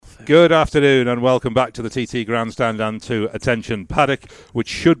Good afternoon and welcome back to the TT Grandstand and to Attention Paddock, which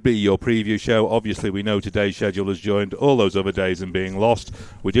should be your preview show. Obviously, we know today's schedule has joined all those other days in being lost.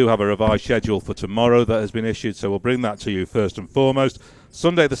 We do have a revised schedule for tomorrow that has been issued, so we'll bring that to you first and foremost.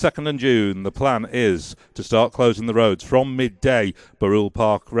 Sunday the 2nd of June, the plan is to start closing the roads from midday, Barrule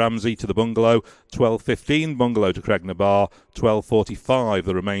Park, Ramsey to the Bungalow, 12:15 Bungalow to Cregnabar, 12:45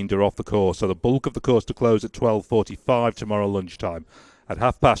 the remainder of the course. So the bulk of the course to close at 12:45 tomorrow lunchtime. At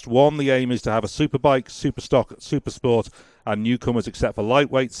 1:30, the aim is to have a Superbike, Superstock, Supersport and newcomers except for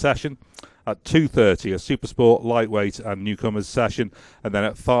lightweight session. At 2:30, a Supersport, lightweight and newcomers session. And then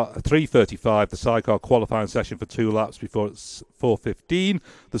at 3:35, the sidecar qualifying session for 2 laps before it's 4:15.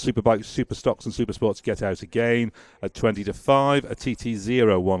 The Superbike, Superstocks and Supersports get out again. At 20 to 5, a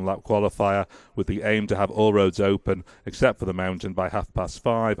TT0 one-lap qualifier with the aim to have all roads open except for the mountain by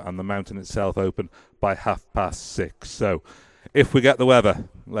 5:30 and the mountain itself open by 6:30. So if we get the weather,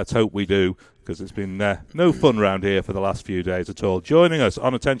 let's hope we do, because it's been no fun round here for the last few days at all. Joining us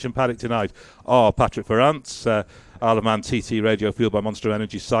on Attention Paddock tonight are Patrick Ferrance, Isle of Man TT Radio Fueled by Monster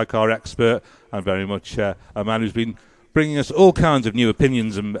Energy sidecar expert, and very much a man who's been bringing us all kinds of new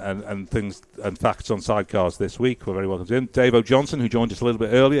opinions and things and facts on sidecars this week. We're very welcome to him. Dave O'Johnson, who joined us a little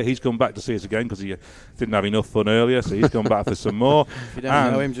bit earlier, he's come back to see us again because he didn't have enough fun earlier, so he's come back for some more. If you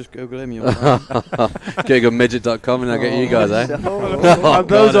don't know him, just Google him. Google midget.com and I'll get you guys, eh? And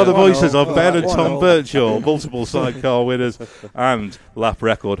those are the voices of Ben and Tom Birchall, multiple sidecar winners and lap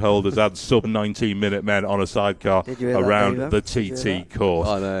record holders and sub-19-minute men on a sidecar around the TT course.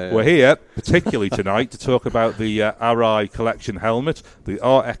 I know, yeah. We're here, particularly tonight, to talk about the Arai Collection helmet, the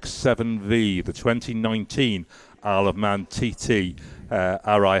RX7V, the 2019 Isle of Man TT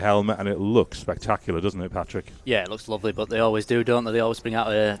Arai helmet, and it looks spectacular, doesn't it, Patrick? Yeah, it looks lovely, but they always do, don't they? They always bring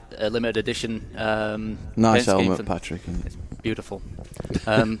out a limited edition nice helmet, Patrick. It's beautiful.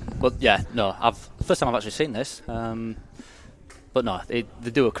 But yeah, no, first time I've actually seen this. But no, they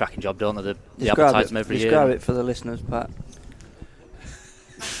do a cracking job, don't they? They advertise them every year. Describe it for the listeners, Pat.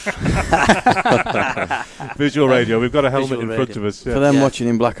 Visual radio. We've got a helmet in front of us. Yeah. For them watching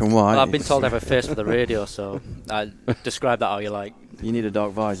in black and white. Well, I've been told I have a face for the radio, so I describe that how you like. You need a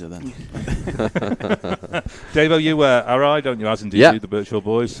dark visor then. Davo, you wear Arai, don't you? As indeed you, the Birchall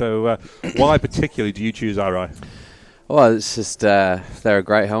boys. So why particularly do you choose Arai? Well, it's just they're a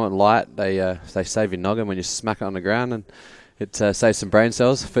great helmet, light. They save your noggin when you smack it on the ground, and it saves some brain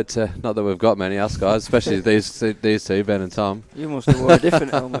cells. Not that we've got many, us guys, especially these two, Ben and Tom. You must have worn a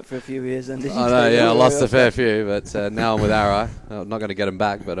different helmet for a few years then, didn't you? I know, yeah, I lost a fair few, but now I'm with Arai. I'm not going to get them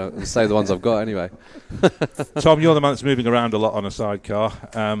back, but I'll save the ones I've got anyway. Tom, you're the man that's moving around a lot on a sidecar.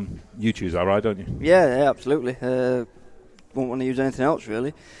 You choose Arai, don't you? Yeah, absolutely. Won't want to use anything else,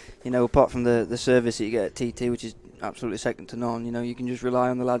 really. You know, apart from the service that you get at TT, which is absolutely second to none. You know, you can just rely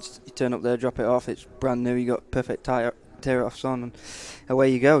on the lads. You turn up there, drop it off, it's brand new, you got perfect tear-offs on, and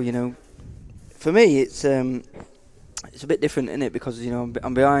away you go. You know, for me, it's a bit different in it because, you know,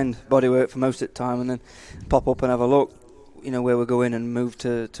 I'm behind bodywork for most of the time, and then pop up and have a look, you know, where we're going and move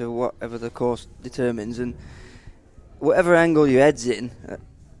to whatever the course determines, and whatever angle your head's in,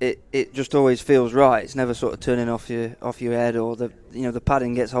 it just always feels right. It's never sort of turning off your head, or the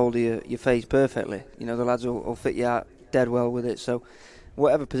padding gets hold of your face perfectly. You know, the lads will fit you out dead well with it. So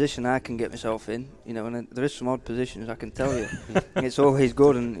whatever position I can get myself in, you know, and there is some odd positions, I can tell you. It's always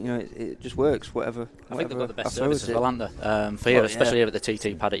good, and you know, it just works. Whatever. I think they've got the best service as well, haven't they? For here, especially here at the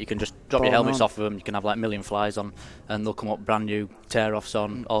TT paddock, you can just drop your helmets off of them. You can have like million flies on, and they'll come up brand new, tear-offs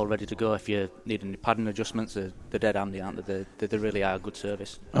on, all ready to go. If you need any padding adjustments, they're dead handy, aren't they? They really are a good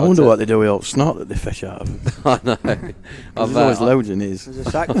service. I wonder what they do with all the snot that they fish out of them. I know. There's always loads in his. There's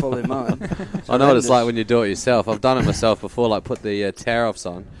a sack full in mine. I know what it's like when you do it yourself. I've done it myself before, like put the tear-offs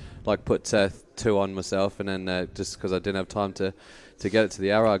on, like put 2 on myself, and then just because I didn't have time to get it to the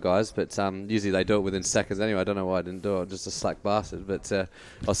Arai guys, but usually they do it within seconds anyway. I don't know why I didn't do it, just a slack bastard, but so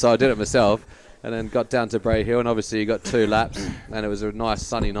I did it myself, and then got down to Bray Hill, and obviously you got 2 laps, and it was a nice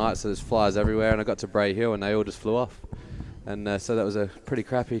sunny night, so there's flies everywhere, and I got to Bray Hill and they all just flew off. And so that was a pretty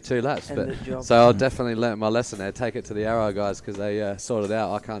crappy 2 laps. So I'll definitely learn my lesson there. Take it to the Arai guys because they sorted it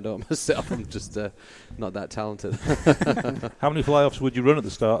out. I can't do it myself. I'm just not that talented. How many fly-offs would you run at the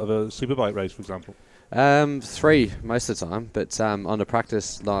start of a superbike race, for example? 3 most of the time, but on the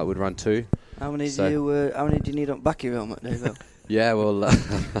practice night would run 2. How many do you need on back of your helmet, Dave? Yeah, well, I'm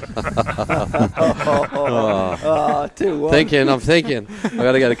thinking. I've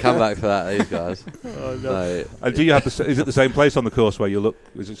got to get a comeback for that, these guys. Oh, no. And do you have is it the same place on the course where you look?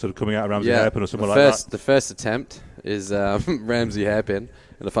 Is it sort of coming out of Ramsey Hairpin or somewhere like that? The first attempt is Ramsey Hairpin,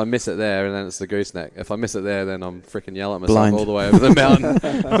 And if I miss it there, and then it's the gooseneck. If I miss it there, then I'm freaking yelling at myself Blind. all the way over the mountain.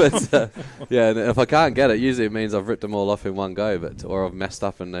 But yeah, and if I can't get it, usually it means I've ripped them all off in one go, or I've messed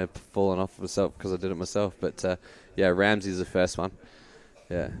up and they've fallen off myself because I did it myself. But yeah, Ramsey's the first one.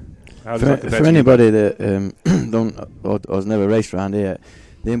 Yeah. For anybody that don't or has never raced around here,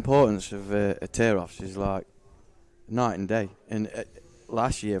 the importance of a tear-offs is like night and day. And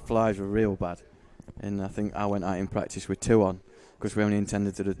last year flies were real bad, and I think I went out in practice with 2 on because we only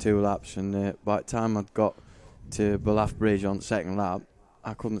intended to do 2 laps. And by the time I'd got to Belath Bridge on the second lap,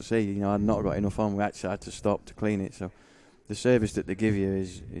 I couldn't see. You know, I'd not got enough on. We actually had to stop to clean it. So the service that they give you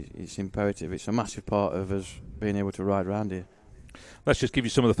is imperative. It's a massive part of us being able to ride around here. Let's just give you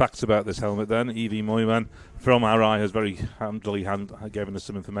some of the facts about this helmet then. Evie Moyman from RI has very handily given us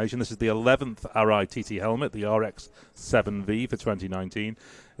some information. This is the 11th RI TT helmet, the RX-7V for 2019.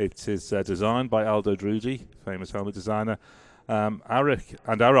 It is designed by Aldo Drudi, famous helmet designer. Aric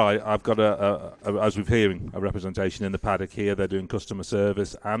and RI, I've got, as we're hearing, a representation in the paddock here. They're doing customer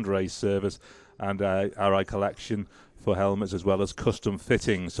service and race service and RI collection for helmets as well as custom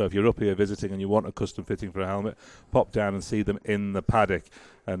fitting. So if you're up here visiting and you want a custom fitting for a helmet, pop down and see them in the paddock.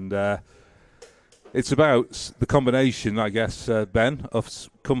 And it's about the combination, I guess, Ben, of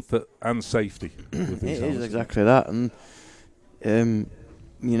comfort and safety. With these It helmets. is exactly that, and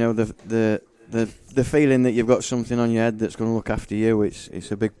you know the feeling that you've got something on your head that's going to look after you.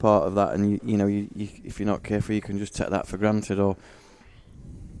 It's a big part of that, and you know if you're not careful, you can just take that for granted, or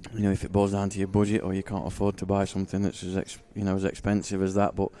you know if it boils down to your budget, or you can't afford to buy something that's as expensive as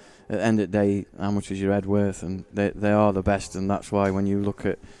that. But at the end of the day, how much is your head worth? And they are the best, and that's why when you look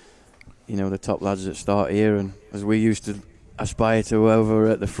at the top lads that start here, and as we used to aspire to over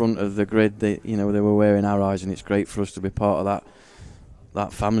at the front of the grid, they were wearing our eyes, and it's great for us to be part of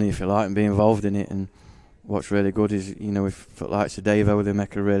that family, if you like, and be involved in it. And what's really good is, if for likes of Davo, they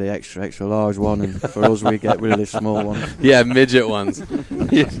make a really extra large one, and for us we get really small ones. Yeah, midget ones.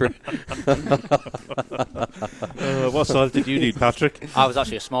 What size did you need, Patrick? I was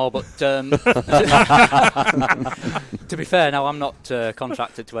actually a small, but to be fair, now I'm not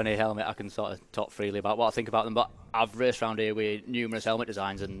contracted to any helmet. I can sort of talk freely about what I think about them, but I've raced around here with numerous helmet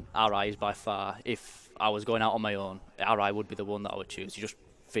designs, and RI is by far, if I was going out on my own, RI would be the one that I would choose. You just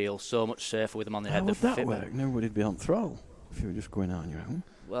feel so much safer with them on the head. How would that work? Nobody'd be on throttle if you were just going out on your own.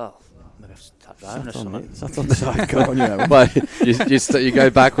 Well, maybe I've start driving or something. Sat on the side, go on your own. Well, you go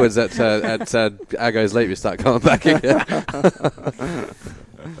backwards at Aggo's Leap, you start coming back again.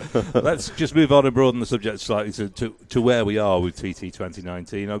 Let's just move on and broaden the subject slightly to where we are with TT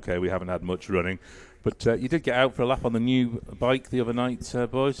 2019. Okay, we haven't had much running, but you did get out for a lap on the new bike the other night,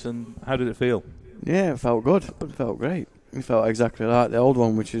 boys, and how did it feel? Yeah, it felt good. It felt great. It felt exactly like the old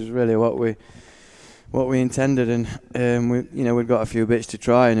one, which is really what we intended. And we've got a few bits to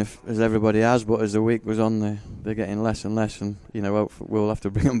try, and as everybody has. But as the week goes on, they're getting less and less, and we'll have to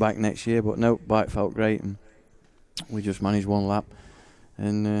bring them back next year. But no, bike felt great, and we just managed one lap,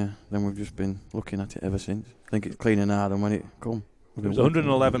 and then we've just been looking at it ever since. I think it's cleaner now than when it come. It was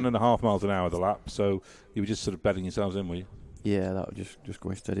 111.5 miles an hour the lap, so you were just sort of bedding yourselves in, were you? Yeah, that was just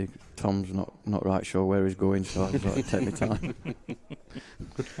going steady. Tom's not right sure where he's going, so I thought it'd take me time.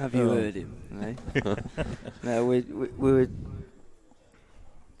 Have you heard him? Eh? No, we were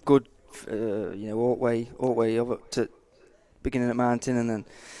good, Ortway over to beginning at Mountain, and then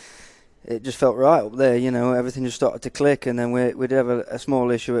it just felt right up there. Everything just started to click, and then we did have a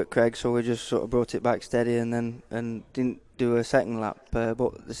small issue at Craig, so we just sort of brought it back steady, and didn't do a second lap.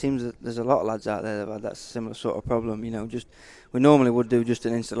 But it seems that there's a lot of lads out there that have had that similar sort of problem. Just we normally would do just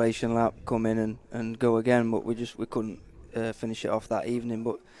an installation lap, come in and go again, but we couldn't finish it off that evening.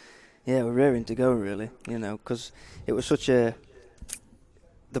 But yeah, we're raring to go really, because it was such the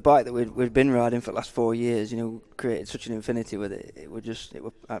bike that we'd been riding for the last 4 years, created such an infinity with it. It was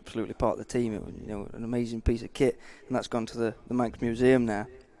absolutely part of the team. It was, an amazing piece of kit, and that's gone to the Manx Museum now.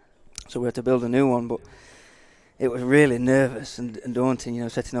 So we had to build a new one, but it was really nervous and daunting,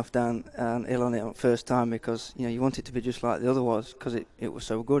 setting off down hill on it on first time, because you want it to be just like the other was, because it was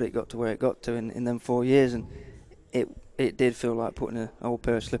so good. It got to where it got to in them 4 years, and it did feel like putting an old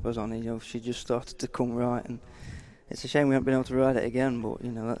pair of slippers on. She just started to come right, and it's a shame we haven't been able to ride it again, but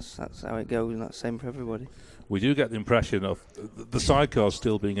that's how it goes, and that's the same for everybody. We do get the impression of the sidecars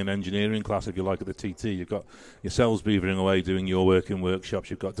still being an engineering class, if you like, at the TT. You've got yourselves beavering away doing your work in workshops.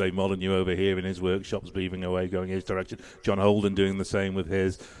 You've got Dave Molyneux over here in his workshops beavering away, going his direction. John Holden doing the same with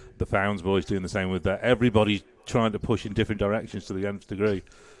his. The Founds boys doing the same with that. Everybody's trying to push in different directions to the nth degree.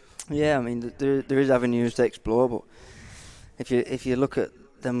 Yeah, I mean, there is avenues to explore, but if you look at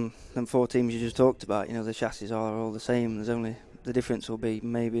them 4 teams you just talked about, the chassis are all the same. There's only the difference will be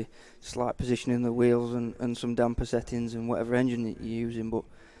maybe slight positioning of the wheels and some damper settings and whatever engine that you're using, but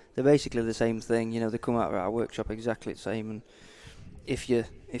they're basically the same thing. They come out of our workshop exactly the same, and if you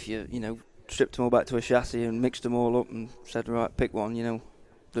stripped them all back to a chassis and mixed them all up and said, right, pick one,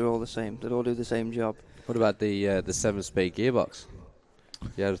 they're all the same. They all do the same job. What about the 7-speed gearbox?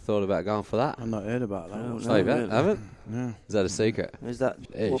 You ever thought about going for that? I've not heard about that. No, you haven't? No. Is that a secret? Is that?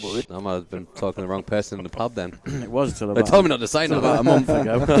 I might have been talking to the wrong person in the pub then. It was till They about, told me not to say about a nothing.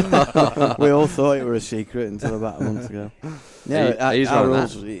 month ago. We all thought it was a secret until about a month ago.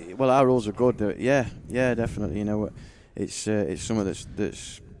 Our rules are good. Yeah, definitely. It's something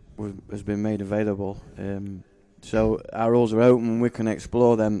that's has been made available. So our rules are open. We can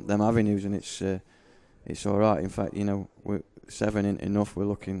explore them avenues, and it's all right. In fact, we're 7 enough. We're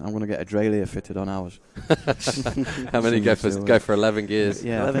looking. I'm going to get a derailleur fitted on ours. How many go for 11 gears?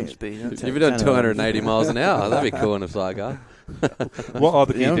 Yeah, 11 speed. You've been doing 280 miles an hour. That'd be cool in a Sidecar. What are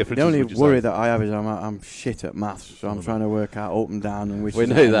the key differences? The only worry that I have is I'm shit at maths, so I'm trying to work out up and down and which. We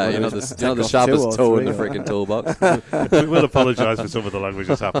know that. You're not the sharpest tool in the freaking toolbox. We will apologise for some of the language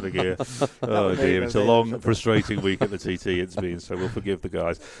that's happening here. Oh dear, it's a long, frustrating week at the TT. It's been, so we'll forgive the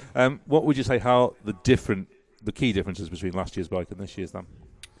guys. What would you say? How the key differences between last year's bike and this year's then?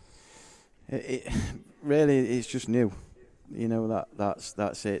 Really, it's just new.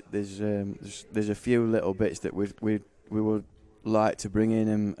 That's it. There's a few little bits that we would like to bring in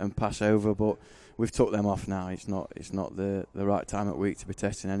and pass over, but we've took them off now. It's not the right time of week to be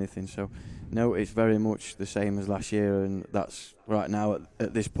testing anything. So no, it's very much the same as last year, and that's right now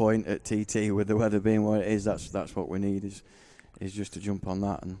at this point at TT with the weather being what it is. That's what we need is just to jump on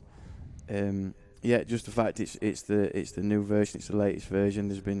that and just the fact it's the new version. It's the latest version.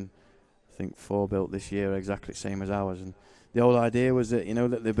 There's been I think 4 built this year exactly the same as ours, and the whole idea was that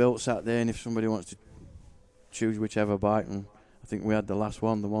that they built sat there, and if somebody wants to choose whichever bike, and I think we had the last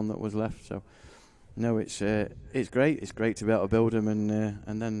one, the one that was left. So no, it's great. It's great to be able to build them and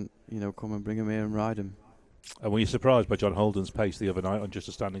then come and bring them here and ride them. And were you surprised by John Holden's pace the other night on just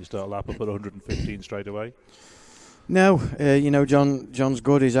a standing start lap up at 115 straight away? No, John's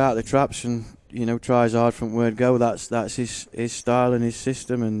good. He's out of the traps and tries hard from word go. That's his style and his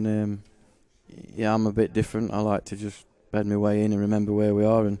system. And I'm a bit different. I like to just bed my way in and remember where we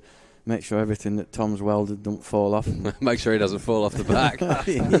are and make sure everything that Tom's welded don't fall off. Make sure he doesn't fall off the back.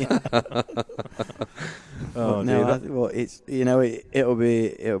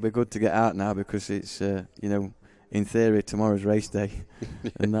 It'll be good to get out now because it's in theory tomorrow's race day,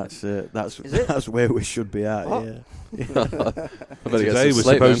 and that's where we should be at. Yeah. Today was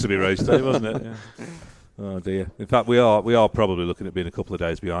supposed to be race day, wasn't it? Yeah. Oh dear. In fact, we are probably looking at being a couple of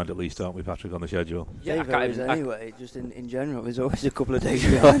days behind at least, aren't we, Patrick, on the schedule? Yeah, anyway. Just in general, there's always a couple of days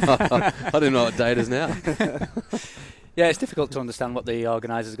behind. I don't know what date is now. Yeah, it's difficult to understand what the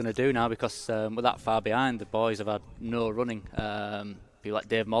organisers are going to do now because we're that far behind. The boys have had no running. People like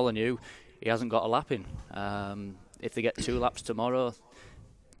Dave Molyneux, he hasn't got a lap in. If they get 2 laps tomorrow,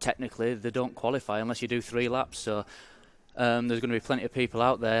 technically they don't qualify unless you do 3 laps. So there's going to be plenty of people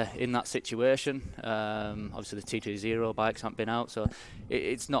out there in that situation. Obviously the TT0 bikes haven't been out, so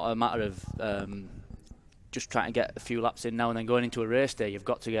it's not a matter of just trying to get a few laps in now and then going into a race day. You've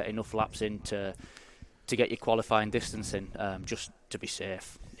got to get enough laps in to get your qualifying distance in, just to be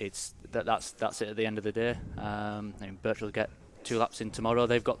safe. That's it at the end of the day. Birchall will get 2 laps in tomorrow.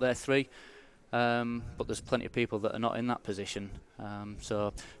 They've got their 3. But there's plenty of people that are not in that position.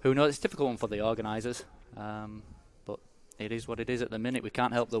 So who knows? It's a difficult one for the organisers. But it is what it is at the minute. We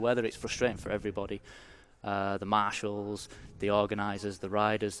can't help the weather. It's frustrating for everybody. The marshals, the organisers, the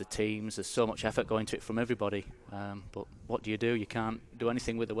riders, the teams. There's so much effort going to it from everybody. But what do? You can't do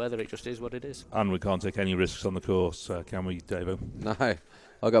anything with the weather. It just is what it is. And we can't take any risks on the course, can we, Davo? No.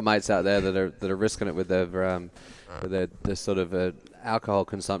 I've got mates out there that are risking it with their sort of alcohol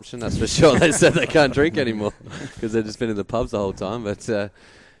consumption. That's for sure. They said they can't drink anymore because they've just been in the pubs the whole time. But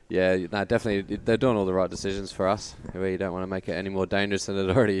definitely they're doing all the right decisions for us. We don't want to make it any more dangerous than it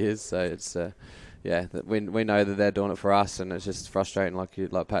already is. So it's we know that they're doing it for us, and it's just frustrating,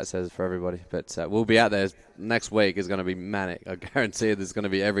 like Pat says, for everybody. But we'll be out there. Next week is going to be manic. I guarantee you there's going to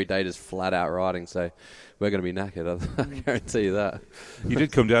be every day just flat out riding. So we're going to be knackered. I guarantee you that. You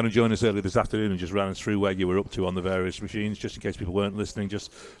did come down and join us earlier this afternoon and just ran us through where you were up to on the various machines, just in case people weren't listening.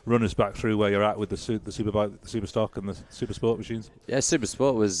 Just run us back through where you're at with the Superbike, the Super Stock, and the Super Sport machines. Yeah, Super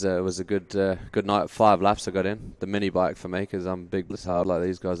Sport was a good night. 5 laps I got in. The mini bike for me because I'm big blizzard like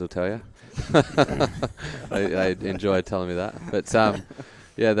these guys will tell you. They enjoy telling me that. But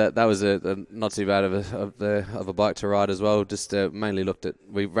Yeah, that was a not too bad of a bike to ride as well. Just mainly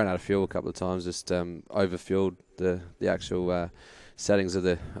we ran out of fuel a couple of times. Just overfueled the actual settings of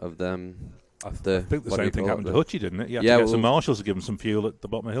the. I think the same thing happened to Hutchie, didn't it? You had to get some marshals to give him some fuel at the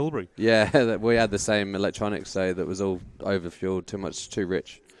bottom of Hilbury. Yeah, we had the same electronics, so that was all overfueled, too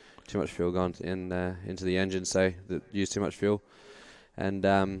much fuel gone into the engine, so that used too much fuel. And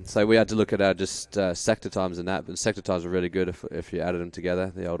so we had to look at our just sector times and that, but sector times were really good if you added them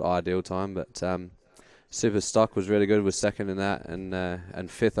together, the old ideal time. But super stock was really good, was second in that, and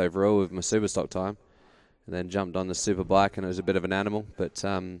fifth overall with my super stock time. And then jumped on the super bike, and it was a bit of an animal, but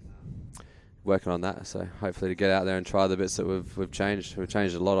working on that. So hopefully to get out there and try the bits that we've changed. We've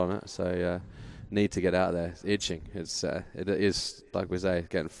changed a lot on it, so need to get out there. It's itching. It is, like we say,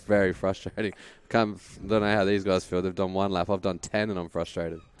 getting very frustrating. Don't know how these guys feel. They've done one lap. I've done 10 and I'm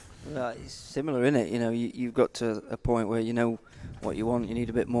frustrated. It's similar, isn't it? You know, you've got to a point where you know what you want. You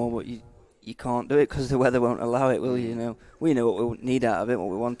need a bit more, but you can't do it because the weather won't allow it, will you? You know, we know what we need out of it, what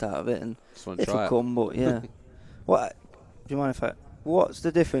we want out of it, and it'll come. But yeah, do you mind if what's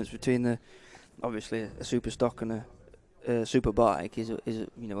the difference between obviously a super stock and a super bike is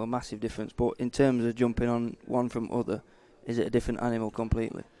a massive difference, but in terms of jumping on one from other, is it a different animal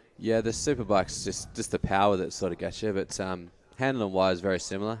completely? Yeah, the super bike's just the power that sort of gets you, but handling wise very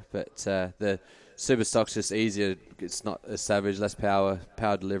similar, but the super stock's just easier. It's not as savage, less power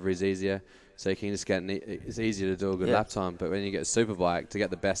delivery is easier, so you can just it's easier to do a good lap time. But when you get a super bike, to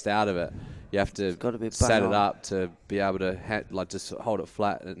get the best out of it, you have to set it up to be able to just hold it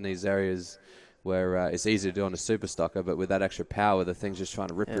flat in these areas where it's easy to do on a super stocker, but with that extra power, the thing's just trying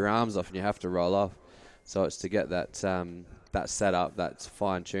to rip your arms off and you have to roll off. So it's to get that setup, that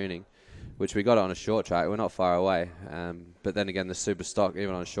fine tuning, which we got on a short track. We're not far away, but then again, the super stock,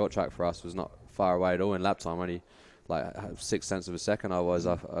 even on a short track for us, was not far away at all in lap time. Only like 0.6 of a second.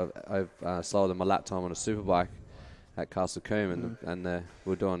 I've slower than my lap time on a super bike at Castle Combe, and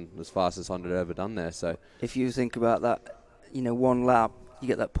we're doing as fast as Honda had ever done there. So if you think about that, one lap, you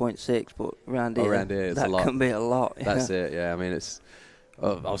get that 0.6, but around here it's that a lot. Can be a lot. Yeah. That's it. Yeah, I mean I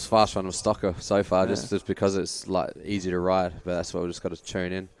was fast on a stocker so far, just because it's like easy to ride. But that's what we've just got to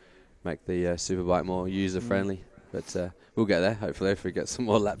tune in, make the super bike more user friendly. But we'll get there hopefully if we get some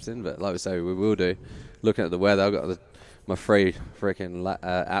more laps in. But like we say, we will do. Looking at the weather, I've got my free freaking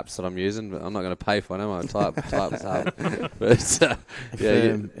apps that I'm using, but I'm not going to pay for them. I type this out. But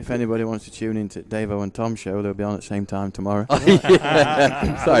if anybody wants to tune into Davo and Tom's show, they'll be on at the same time tomorrow.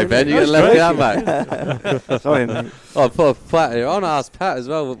 Sorry, Ben, you're going to let me out, mate. Sorry, mate. Oh, poor Pat. I want to ask Pat as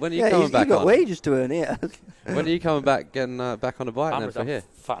well. When are you coming back? You've got wages to earn here. When are you coming back, getting back on the bike then for here?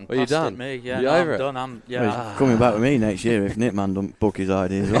 Are you done? Me, yeah, I'm done. He's coming back with me next year if Nipman don't book his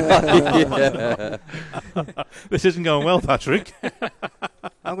ideas. This isn't going well, Patrick.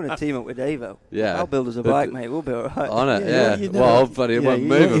 I'm going to team up with Davo. Yeah, I'll build us a bike, mate. We'll be all right. On it, yeah. Well, buddy, it won't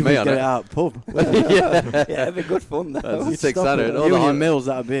move with me on it. Get it out pub. It'd be good fun though. That's 600. All the Mills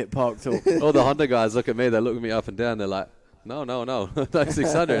that a bit parked up. All the Honda guys look at me. They look at me up and down. They're like, no, that's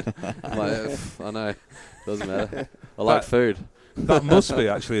 600. I'm like, I know, doesn't matter. I like food. That must be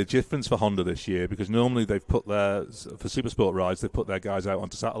actually a difference for Honda this year, because normally they've put for Supersport rides, they've put their guys out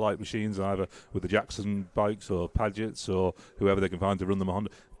onto satellite machines, either with the Jackson bikes or Padgetts or whoever they can find to run them on Honda.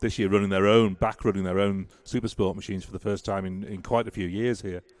 This year running their own Supersport machines for the first time in quite a few years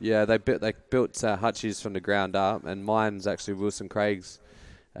here. Yeah, they built Hutchies from the ground up, and mine's actually Wilson Craig's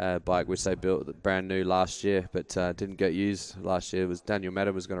bike, which they built brand new last year, but didn't get used last year. It was Daniel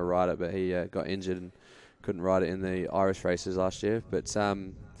Madden was going to ride it, but he got injured and couldn't ride it in the Irish races last year. But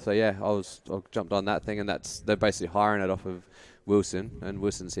so yeah, I jumped on that thing, and they're basically hiring it off of Wilson, and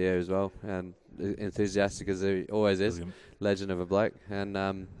Wilson's here as well, and enthusiastic as he always is. Brilliant. Legend of a bloke,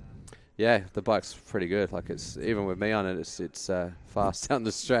 and yeah, the bike's pretty good. Like, it's even with me on it, it's fast down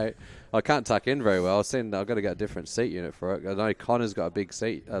the straight. I can't tuck in very well. I've got to get a different seat unit for it. I know Connor's got a big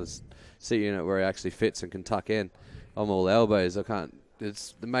seat unit where he actually fits and can tuck in. I'm all elbows. I can't.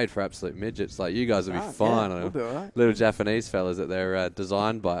 It's made for absolute midgets. Like, you guys will be fine. We'll be all right. Little Japanese fellas that they're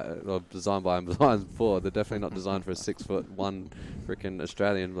designed by and designed for. They're definitely not designed for a 6'1" freaking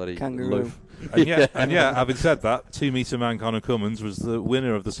Australian bloody kangaroo. And having said that, 2 metre man Connor Cummins was the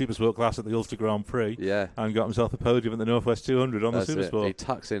winner of the Supersport class at the Ulster Grand Prix. Yeah, and got himself a podium at the Northwest 200 on the Supersport. He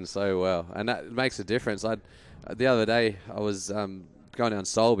tucks in so well, and that makes a difference. The other day I was going down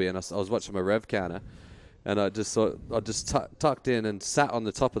Solby, and I was watching my rev counter. And I just tucked in and sat on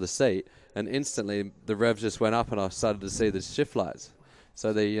the top of the seat, and instantly the rev just went up, and I started to see the shift lights.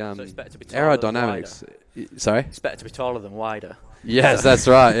 So the so it's better to be taller aerodynamics. Sorry, it's better to be taller than wider. Yes, that's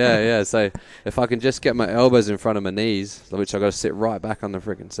right. Yeah. So if I can just get my elbows in front of my knees, which I've got to sit right back on the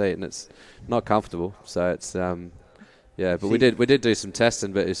freaking seat, and it's not comfortable. So it's yeah. But we did do some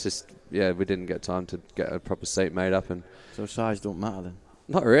testing, but it's just we didn't get time to get a proper seat made up, and So size don't matter then.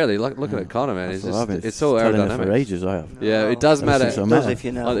 not really. Like looking at Connor, man, That's it's what I've just been it's all telling her aerodynamic. for ages. I have. Yeah, it does Ever matter. since I It met does her. if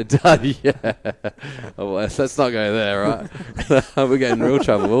you know. Oh, it does, yeah. Oh, well, let's not go there, right? We're getting in real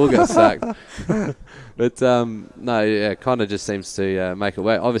trouble. We'll get sacked. But no, yeah, Connor just seems to make it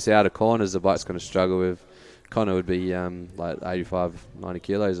work. Obviously, out of corners, the bike's going to struggle with. Connor would be like 85, 90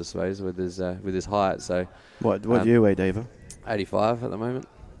 kilos, I suppose, with his height. So What do you weigh, Dave? 85 at the moment,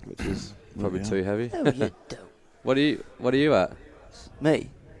 which is probably yeah. too heavy. No, you don't. What are you at? Me?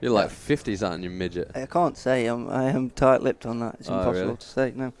 You're like 50 something, you midget. I can't say. I am tight-lipped on that. It's Oh, impossible really? to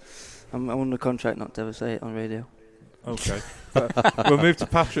say. No, I'm under contract not to ever say it on radio. Okay. We'll move to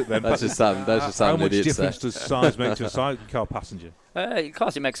Patrick then. That's just something. That's just How something much idiots say. difference does size make to a sidecar passenger? Of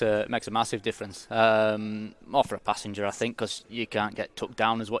course, it makes a massive difference. More for a passenger, I think, because you can't get tucked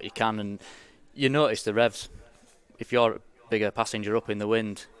down as what you can, and you notice the revs. If you're a bigger passenger up in the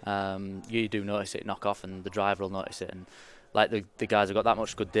wind, you do notice it knock off, and the driver will notice it. And like the guys have got that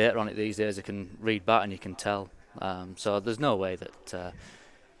much good data on it these days, they can read back and you can tell. So there's no way that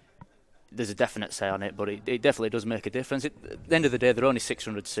there's a definite say on it, but it definitely does make a difference. At the end of the day, they're only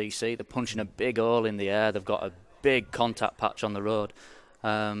 600cc. They're punching a big hole in the air. They've got a big contact patch on the road.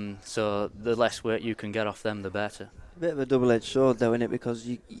 So the less weight you can get off them, the better. A bit of a double-edged sword, though, isn't it? Because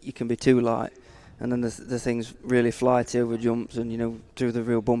you can be too light, and then the things really fly to over jumps, and through the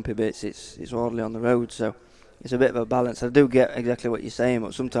real bumpy bits, it's orderly on the road. So it's a bit of a balance. I do get exactly what you're saying,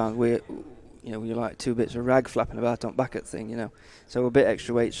 but sometimes we're like two bits of rag flapping about on back at thing, So a bit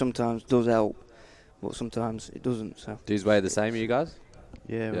extra weight sometimes does help, but sometimes it doesn't. So. Do you weigh the same, you guys?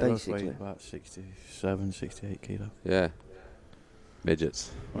 Yeah, we Yeah. both Basically. weigh about 67, 68 kilo. Yeah.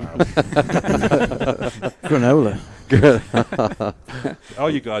 Midgets. Granola. Are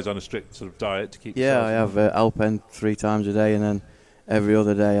you guys on a strict sort of diet to keep? Yeah, I have Alpen 3 times a day, and then every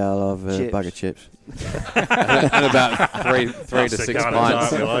other day I'll have a bag of chips. and about three to six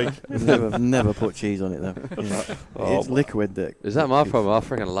pints. I've never put cheese on it though. Yeah. It's liquid that. Is that my problem? I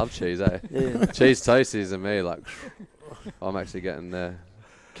freaking love cheese, eh? Yeah. Cheese toasties and me, like, I'm actually getting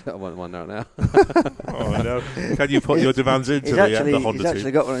I want one right now. Oh no! Can you put your demands into He's the actually Honda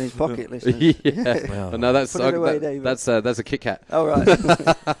team? got one in his pocket, listeners. Yeah. Well, No, that's Put it away, David. that's a Kit Kat. Oh, right.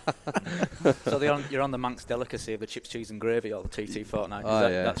 So you're on the Manx delicacy of the chips, cheese and gravy or the TT fortnight. Oh,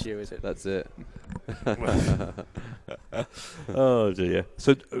 yeah. That's you, is it? That's it. Oh dear.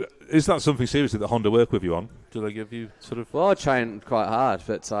 So is that something seriously that Honda work with you on? Do they give you sort of? Well, I train quite hard,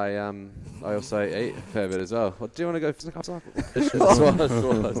 but I also eat a fair bit as well. Well, do you want to go for some cycle?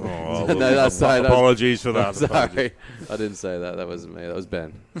 Oh, No, that's sorry. Apologies for that. Sorry, I didn't say that. That wasn't me. That was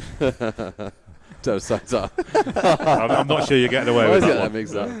Ben. So sorry. I'm not sure you're getting away I with always get that that one.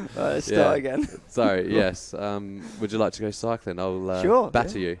 mixed up. Let's Yeah. start again. Sorry. Yes. Would you like to go cycling? I'll Sure,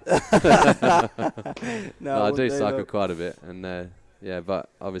 batter you. No, I do cycle quite a bit, and but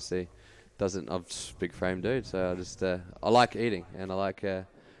obviously I'm just a big frame dude, so I like eating and I like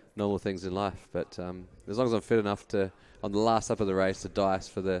normal things in life. But as long as I'm fit enough to on the last lap of the race to dice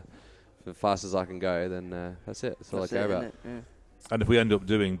for the fastest as I can go, then that's it. That's all I care about. Yeah. And if we end up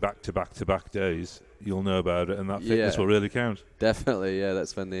doing back-to-back days, you'll know about it, and that fitness will really count. Definitely, yeah.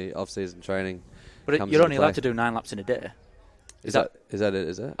 That's when the off-season training. But comes you're into only play. allowed to do 9 laps in a day. Is that it?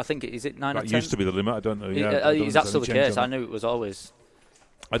 Is it? I think is it 9 or That 10? used to be the limit. I don't know. Yeah, I don't know Is if that there's still the any change case? on I that. knew it was always.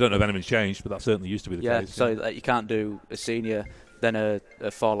 I don't know if anything's changed, but that certainly used to be the Yeah, case. so that you can't do a senior, then a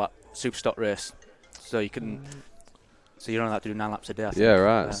 4-lap super stock race. So you can. So you're only allowed to do 9 laps a day. I think. Yeah,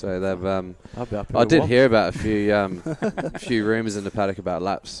 right. So they've. I'll be happy I with did one. hear about a few rumours in the paddock about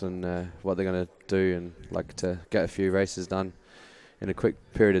laps and what they're going to do and like to get a few races done in a quick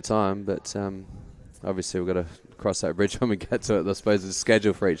period of time. But obviously we've got to cross that bridge when we get to it. I suppose the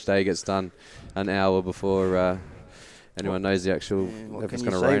schedule for each day gets done an hour before anyone knows the actual What if can it's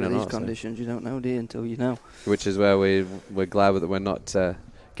you going to say rain or with these not. So. conditions? You don't know, do you, until you know. Which is where we're glad that we're not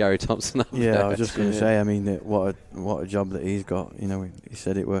Gary Thompson up Yeah, there. I was just going to say. I mean, what a job that he's got. He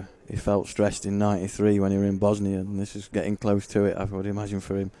said he felt stressed in '93 when he were in Bosnia, and this is getting close to it. I would imagine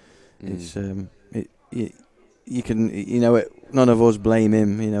for him, it's you can none of us blame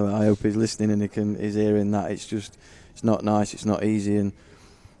him. I hope he's listening and he's hearing that. It's not nice. It's not easy, and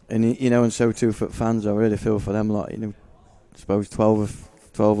and so too for fans. I really feel for them. Like I suppose 12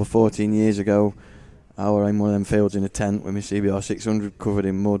 or 14 years ago, I were in one of them fields in a tent with my CBR 600 covered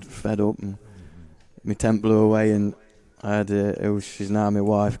in mud, fed up, and my tent blew away, and I had she's now my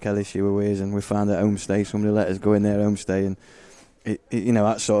wife, Kelly, she was with us, and we found a homestay. Somebody let us go in their homestay, and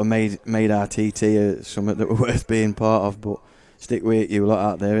that sort of made our TT something that we're worth being part of. But stick with you lot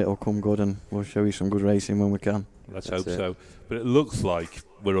out there, it'll come good, and we'll show you some good racing when we can. Let's hope so. But it looks like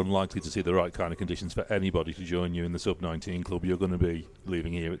we're unlikely to see the right kind of conditions for anybody to join you in the sub-19 club. You're going to be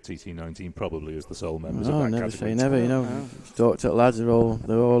leaving here at TT19 probably as the sole members of that never category. say never. Talked to the lads, they're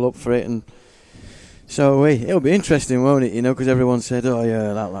all up for it, and so it'll be interesting, won't it? Because everyone said, oh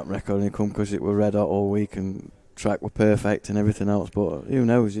yeah, that record only come because it were red hot all week and track were perfect and everything else. But who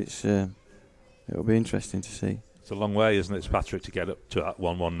knows? It'll be interesting to see. It's a long way, isn't it, Patrick, to get up to that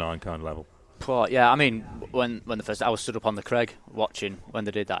 119 kind of level? Well, yeah, I mean, when the first I was stood up on the Craig watching when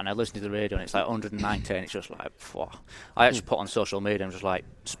they did that, and I listened to the radio, and it's like 119. It's just like, phew. I actually put on social media and was just like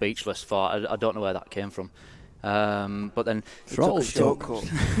speechless. I don't know where that came from. But then throttle shortcut.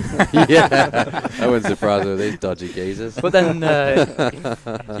 Yeah, that wouldn't surprise me with these dodgy geezers. But then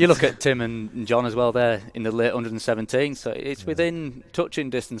you look at Tim and John as well. They're in the late 117, so it's within touching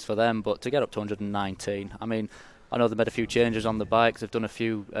distance for them. But to get up to 119, I mean, I know they've made a few changes on the bikes. They've done a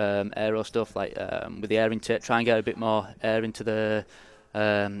few aero stuff, like with the air intake, try and get a bit more air into the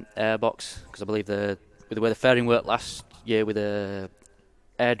airbox, because I believe with the way the fairing worked last year with the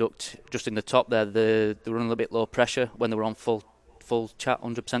air duct just in the top there, they were on a little bit low pressure when they were on full chat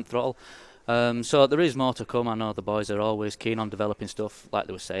 100% throttle. So there is more to come. I know the boys are always keen on developing stuff, like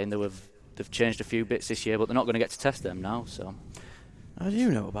they were saying. They've changed a few bits this year, but they're not going to get to test them now. So. How do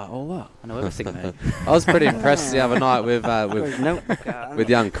you know about all that? I know everything, mate. I was pretty impressed the other night with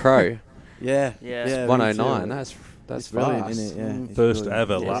young Crow. Yeah. 109. That's brilliant, fast. isn't it? Yeah. First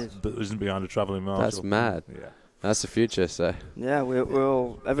ever lap that isn't behind a travelling marshal. That's mad. Yeah. That's the future. So Yeah, we're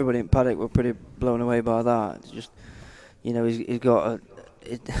all, everybody in paddock, we're pretty blown away by that. It's just, he's got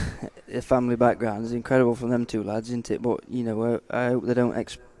a family background. It's incredible from them two lads, isn't it? But I hope they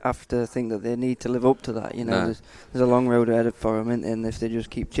don't have to think that they need to live up to that. There's a long road ahead for them, and if they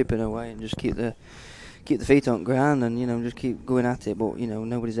just keep chipping away and just keep the feet on ground and just keep going at it. But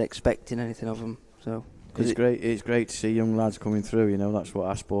nobody's expecting anything of them. So it's great. It's great to see young lads coming through. That's what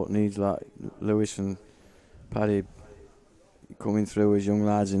our sport needs. Like Lewis and Paddy coming through as young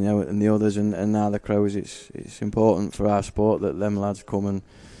lads, and the others, and now the Crows. It's important for our sport that them lads come and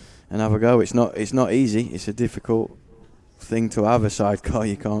have a go. It's not easy. It's a difficult thing to have a sidecar.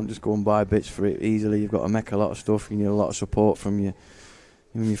 You can't just go and buy bits for it easily. You've got to make a lot of stuff. You need a lot of support from your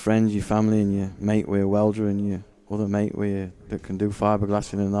friends, your family, and your mate with a welder, and your other mate that can do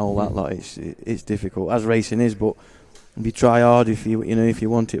fiberglassing and all that lot. It's difficult, as racing is, but if you try hard, if you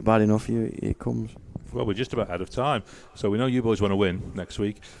want it bad enough, it comes. Well, we're just about out of time, so we know you boys want to win next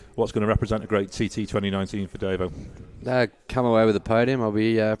week. What's going to represent a great TT 2019 for Davo? Come away with the podium. I'll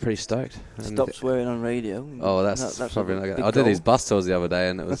be pretty stoked. Stop swearing on radio. Oh, that's probably not good. I did these bus tours the other day,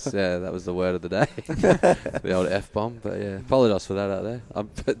 and it was that was the word of the day, the old F-bomb. But yeah, apologise for that out there.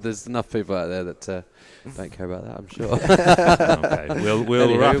 But there's enough people out there that don't care about that, I'm sure. Okay,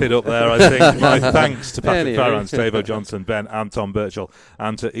 we'll wrap it up there, I think. My thanks to Patrick Farrance, Davo Johnson, Ben and Tom Birchall,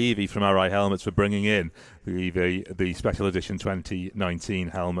 and to Evie from RI Helmets for bringing in the Special Edition 2019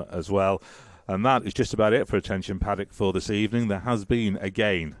 helmet as well. And that is just about it for Attention Paddock for this evening. There has been,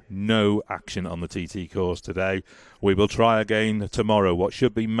 again, no action on the TT course today. We will try again tomorrow, what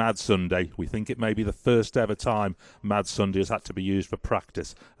should be Mad Sunday. We think it may be the first ever time Mad Sunday has had to be used for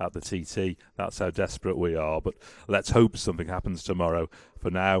practice at the TT. That's how desperate we are. But let's hope something happens tomorrow.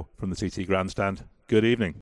 For now, from the TT Grandstand, good evening.